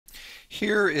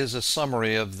Here is a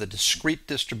summary of the discrete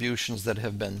distributions that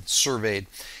have been surveyed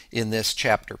in this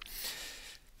chapter.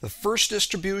 The first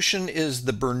distribution is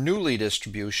the Bernoulli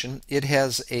distribution. It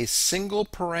has a single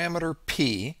parameter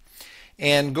p,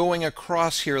 and going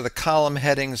across here the column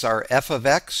headings are f of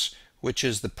x, which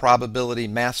is the probability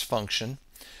mass function,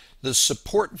 the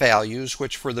support values,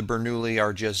 which for the Bernoulli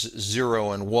are just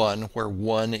 0 and 1, where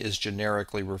 1 is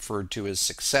generically referred to as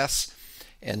success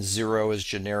and 0 is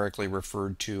generically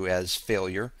referred to as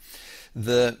failure.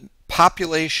 The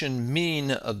population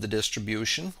mean of the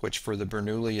distribution, which for the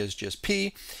Bernoulli is just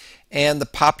p, and the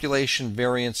population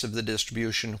variance of the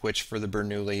distribution, which for the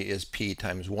Bernoulli is p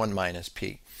times 1 minus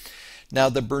p. Now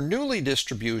the Bernoulli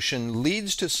distribution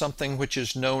leads to something which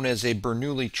is known as a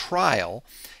Bernoulli trial,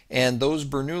 and those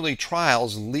Bernoulli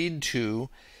trials lead to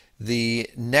the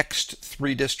next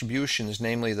three distributions,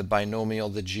 namely the binomial,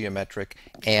 the geometric,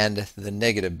 and the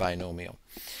negative binomial.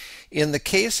 In the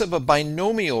case of a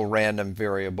binomial random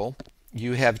variable,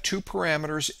 you have two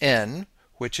parameters, n,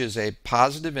 which is a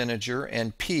positive integer,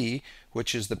 and p,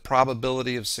 which is the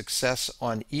probability of success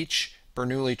on each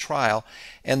Bernoulli trial,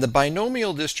 and the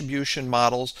binomial distribution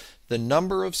models the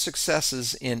number of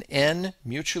successes in n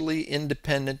mutually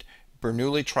independent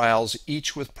Bernoulli trials,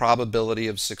 each with probability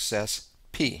of success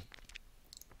p.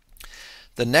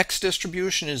 The next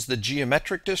distribution is the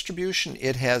geometric distribution.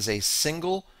 It has a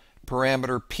single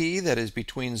parameter p that is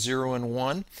between 0 and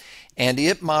 1, and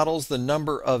it models the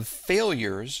number of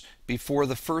failures before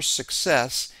the first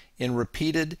success in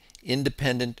repeated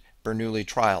independent Bernoulli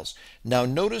trials. Now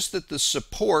notice that the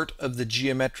support of the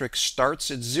geometric starts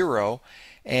at 0,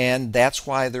 and that's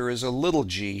why there is a little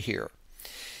g here.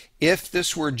 If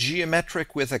this were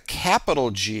geometric with a capital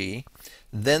G,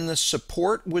 then the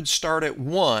support would start at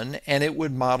 1 and it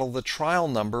would model the trial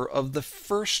number of the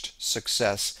first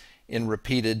success in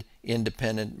repeated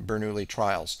independent Bernoulli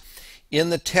trials.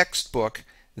 In the textbook,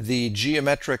 the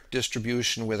geometric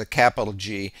distribution with a capital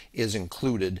G is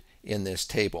included in this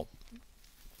table.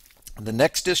 The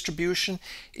next distribution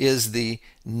is the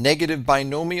negative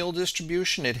binomial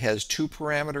distribution. It has two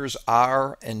parameters,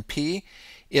 r and p.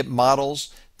 It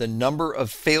models the number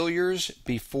of failures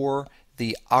before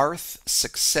the rth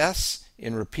success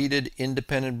in repeated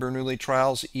independent Bernoulli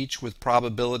trials, each with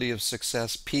probability of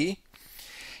success p.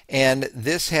 And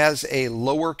this has a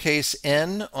lowercase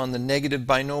n on the negative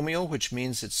binomial, which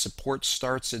means its support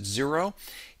starts at 0.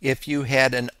 If you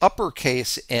had an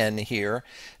uppercase n here,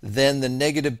 then the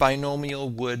negative binomial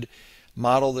would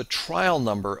model the trial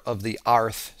number of the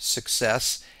rth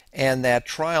success, and that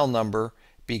trial number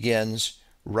begins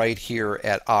right here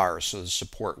at r, so the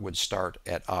support would start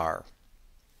at r.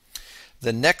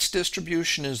 The next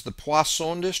distribution is the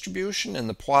Poisson distribution, and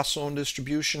the Poisson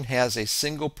distribution has a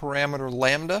single parameter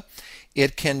lambda.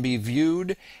 It can be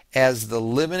viewed as the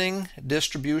limiting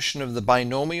distribution of the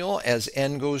binomial as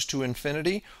n goes to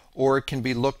infinity, or it can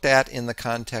be looked at in the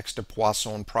context of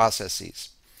Poisson processes.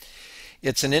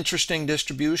 It's an interesting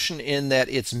distribution in that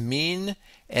its mean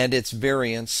and its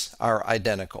variance are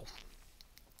identical.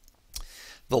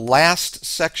 The last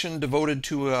section devoted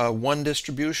to one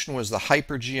distribution was the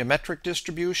hypergeometric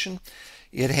distribution.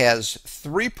 It has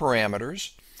three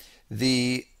parameters.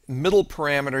 The middle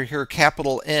parameter here,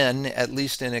 capital N, at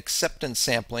least in acceptance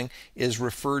sampling, is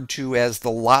referred to as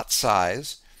the lot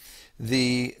size.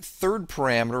 The third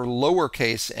parameter,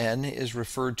 lowercase n, is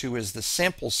referred to as the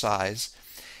sample size.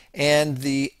 And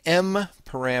the m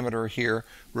parameter here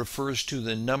refers to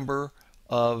the number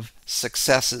of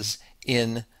successes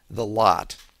in the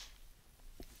lot.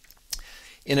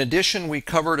 In addition, we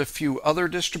covered a few other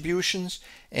distributions,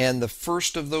 and the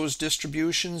first of those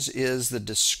distributions is the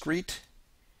discrete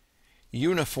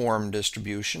uniform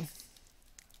distribution.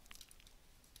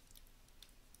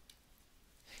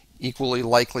 Equally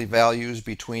likely values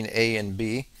between A and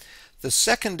B. The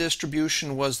second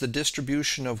distribution was the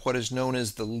distribution of what is known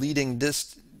as the leading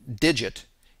digit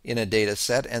in a data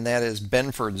set, and that is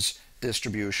Benford's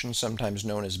distribution, sometimes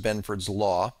known as Benford's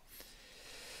law.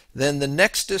 Then the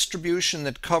next distribution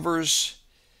that covers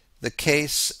the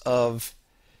case of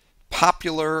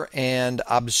popular and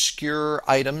obscure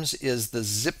items is the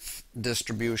zip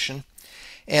distribution.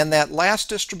 And that last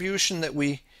distribution that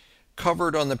we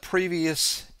covered on the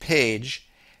previous page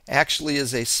actually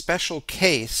is a special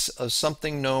case of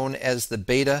something known as the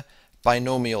beta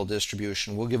binomial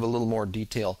distribution. We'll give a little more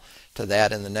detail to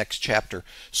that in the next chapter.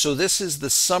 So this is the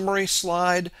summary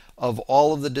slide of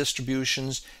all of the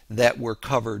distributions that were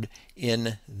covered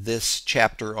in this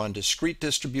chapter on discrete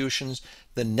distributions.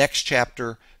 The next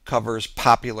chapter covers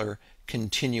popular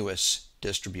continuous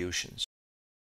distributions.